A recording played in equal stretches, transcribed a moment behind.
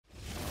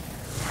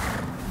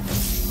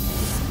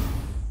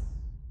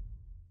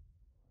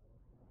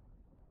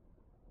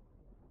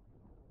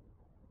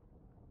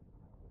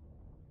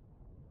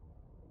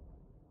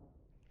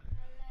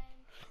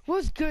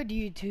What's good,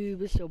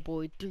 YouTube? It's your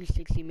boy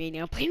 360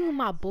 Mania. I'm playing with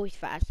my boy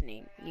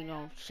Fascinating. You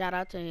know, shout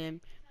out to him.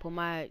 Put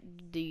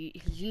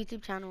his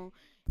YouTube channel.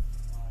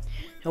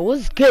 And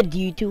what's good,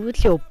 YouTube?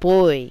 It's your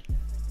boy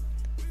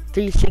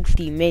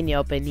 360 Mania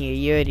up in here.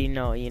 You already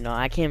know.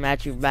 I came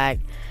at you back.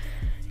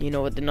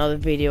 With another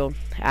video.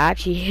 I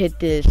actually hit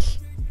this.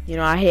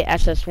 I hit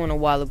SS1 a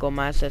while ago.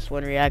 My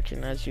SS1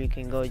 reaction. As you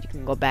can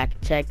go back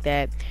and check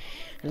that.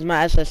 This is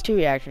my SS2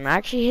 reaction. I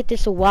actually hit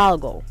this a while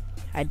ago.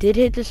 I did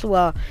hit this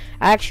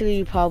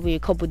actually probably a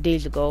couple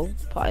days ago.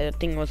 Probably, I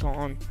think it was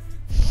on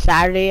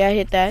Saturday I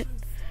hit that.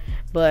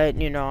 But,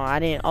 I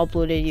didn't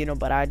upload it,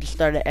 but I just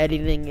started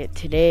editing it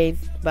today.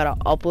 But I'll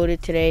upload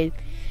it today.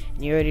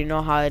 And you already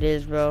know how it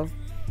is, bro.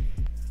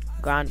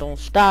 Grind don't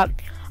stop.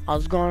 I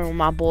was going with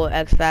my boy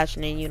X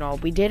Fashion, and, we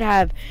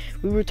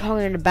were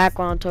talking in the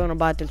background talking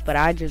about this, but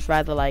I just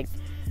rather, add,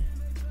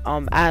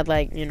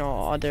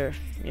 other,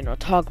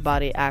 talk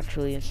about it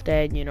actually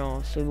instead,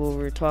 so what we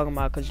were talking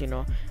about, because,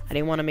 I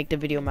didn't want to make the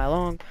video my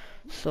long,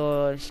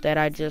 so instead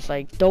I just,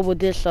 double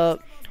this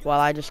up while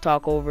I just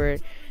talk over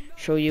it,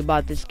 show you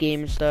about this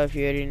game and stuff,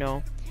 you already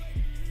know.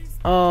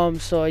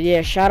 So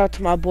yeah, shout out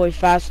to my boy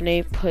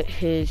Fascinate, put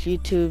his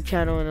YouTube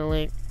channel in the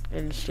link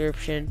in the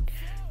description,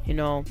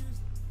 the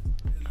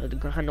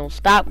grind don't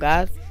stop,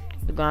 guys,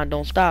 the grind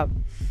don't stop.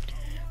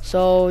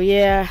 So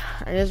yeah,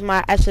 this is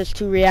my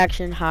SS2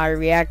 reaction, how I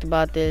react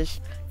about this.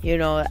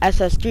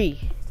 SS3,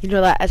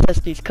 that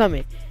SS3 is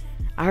coming.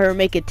 I heard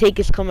Make It Take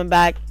is coming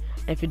back.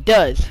 If it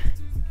does,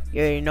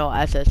 you already know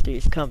SS3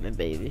 is coming,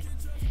 baby.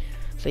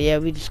 So yeah,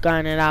 we just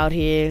grinding out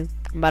here.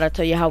 I'm about to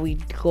tell you how we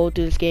go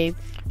through this game.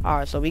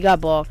 Alright, so we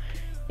got ball.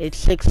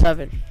 It's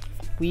 6-7.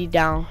 We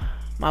down.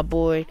 My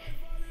boy,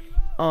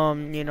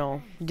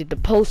 did the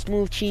post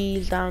move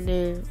cheese down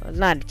there. It's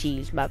not a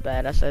cheese, my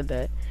bad, I said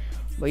that.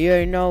 But you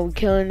already know,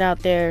 killing out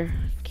there.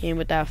 Came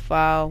with that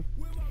foul.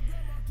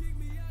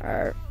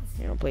 Alright,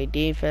 play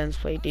defense,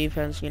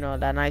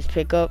 that nice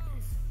pickup.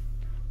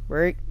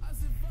 Work.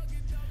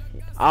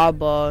 Our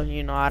ball,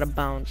 out of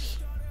bounds.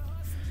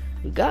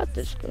 We got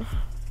this.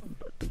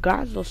 The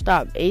guys don't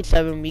stop.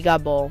 8-7, we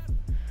got ball.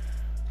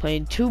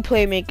 Playing two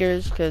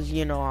playmakers, because,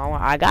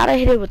 I gotta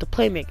hit it with the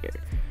playmaker.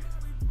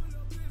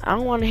 I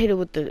don't want to hit it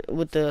with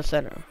the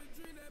center.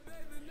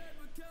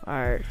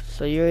 Alright,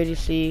 so you already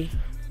see.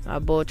 My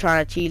boy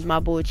trying to cheese, my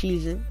boy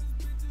cheesing.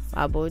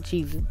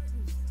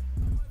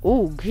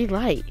 Ooh, green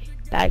light.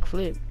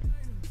 Backflip.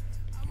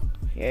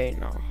 Yeah,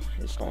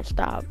 just don't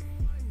stop.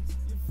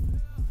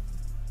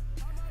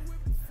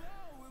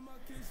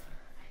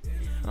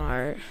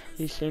 Alright,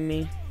 you see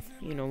me?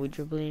 We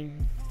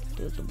dribbling.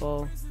 There's the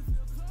ball.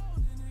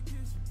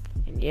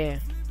 And yeah.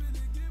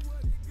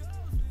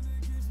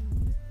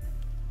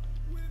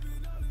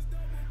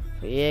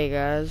 But yeah,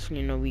 guys,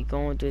 we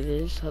going through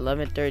this.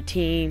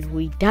 11-13,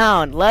 we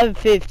down.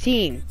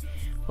 11-15.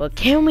 Well,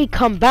 can we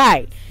come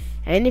back?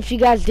 And if you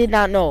guys did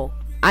not know,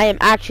 I am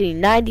actually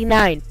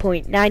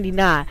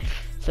 99.99.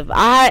 So if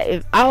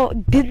I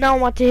did not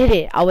want to hit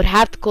it, I would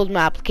have to close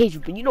my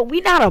application. But we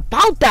not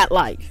about that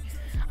life.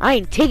 I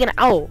ain't taking it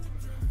out.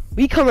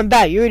 We coming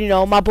back. You already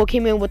know. My boy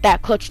came in with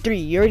that clutch 3.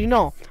 You already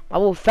know. My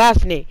boy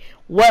Fascinate.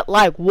 Wet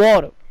like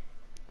water.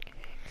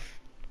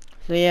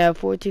 So yeah,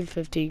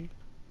 14-15.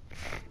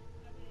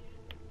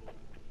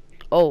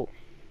 Oh,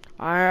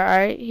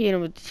 alright, hit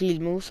him with the cheese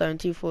move,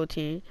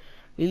 17-14.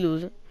 We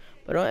losing,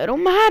 but it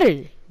don't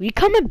matter. We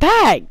coming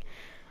back.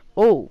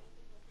 Oh,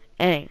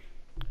 dang.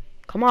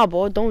 Come on,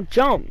 boy, don't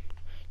jump.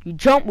 You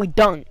jump, we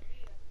done.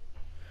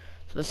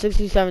 So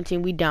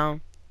 16-17, we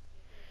down.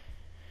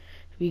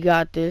 We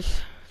got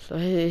this. So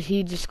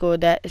he just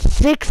scored that.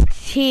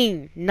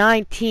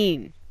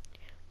 16-19.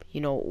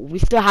 We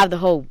still have the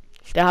hope.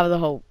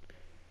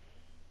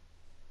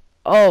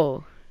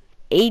 Oh.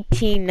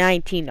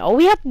 18-19. All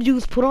we have to do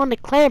is put on the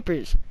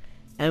clampers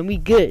and we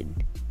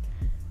good.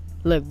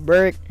 Look,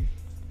 break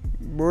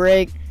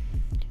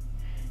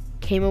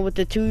came in with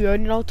the 2,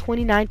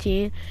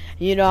 2019.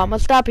 I'm gonna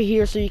stop it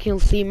here so you can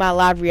see my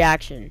live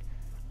reaction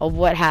of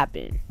what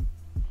happened.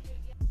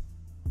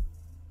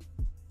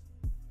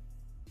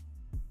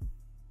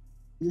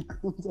 Wait,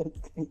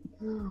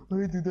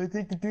 did I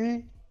take the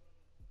 3?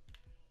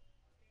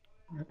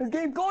 This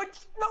game going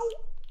slow.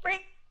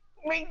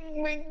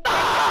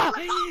 Ah,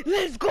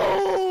 let's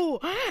go!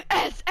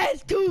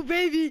 SS2,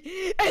 baby!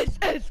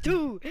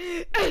 SS2!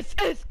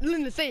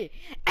 Let me say it.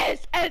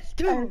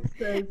 SS2!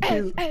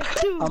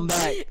 SS2! I'm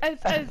back.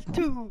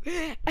 SS2!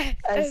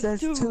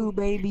 SS2,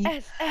 baby.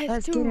 Let's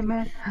get it,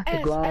 man. The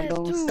grind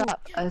don't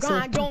stop.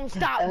 Grind don't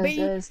stop,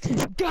 baby.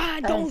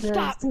 Grind don't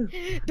stop.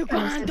 The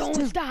grind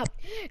don't stop.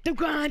 The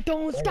grind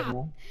don't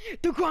stop.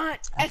 The grind.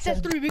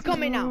 SS3, we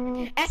coming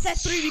now.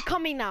 SS3, we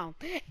coming now.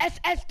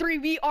 SS3,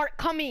 we are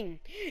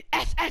coming.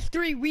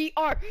 SS3, we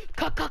are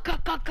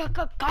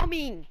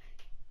coming.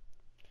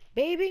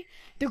 Baby,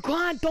 the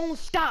grind don't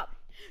stop.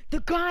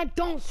 The grind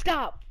don't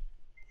stop.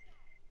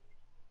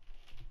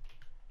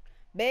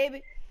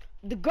 Baby,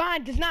 the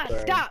grind does not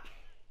stop.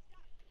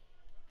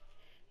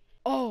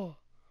 Oh,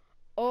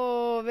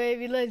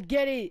 baby, let's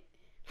get it.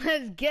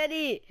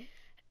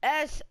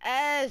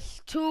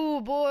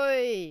 SS2,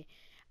 boy.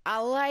 I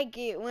like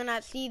it when I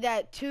see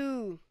that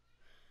too.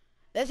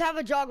 Let's have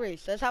a jog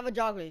race. Let's have a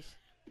jog race.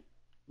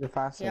 You're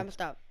faster. Yeah, I'm gonna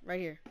stop right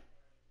here.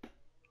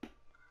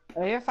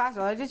 Oh, you're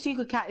faster. Let's just see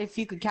if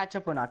you could catch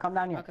up or not. Come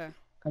down here. Okay.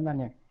 Come down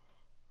here.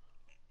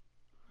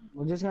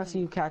 We're just gonna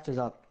see who catches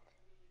up.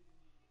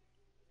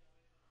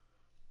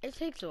 It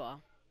takes a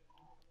while.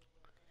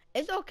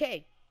 It's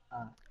okay.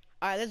 Uh,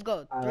 Alright, let's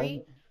go. uh,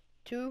 3,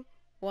 2,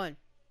 1.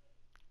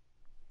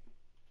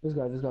 let's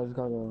go. Let's go. Let's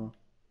go.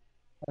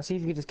 Let's see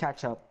if you can just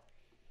catch up.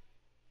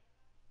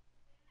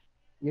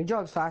 Your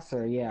jog's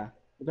faster. Yeah.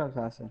 Your jog's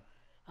faster.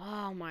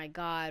 Oh my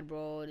god,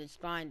 bro. This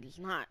grind does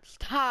not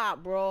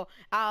stop, bro.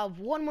 I have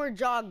one more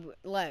jog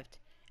left.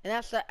 And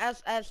that's the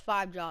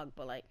SS5 jog,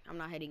 but like, I'm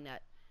not hitting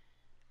that.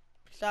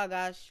 Peace out,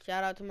 guys.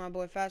 Shout out to my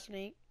boy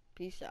Fascinate.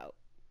 Peace out.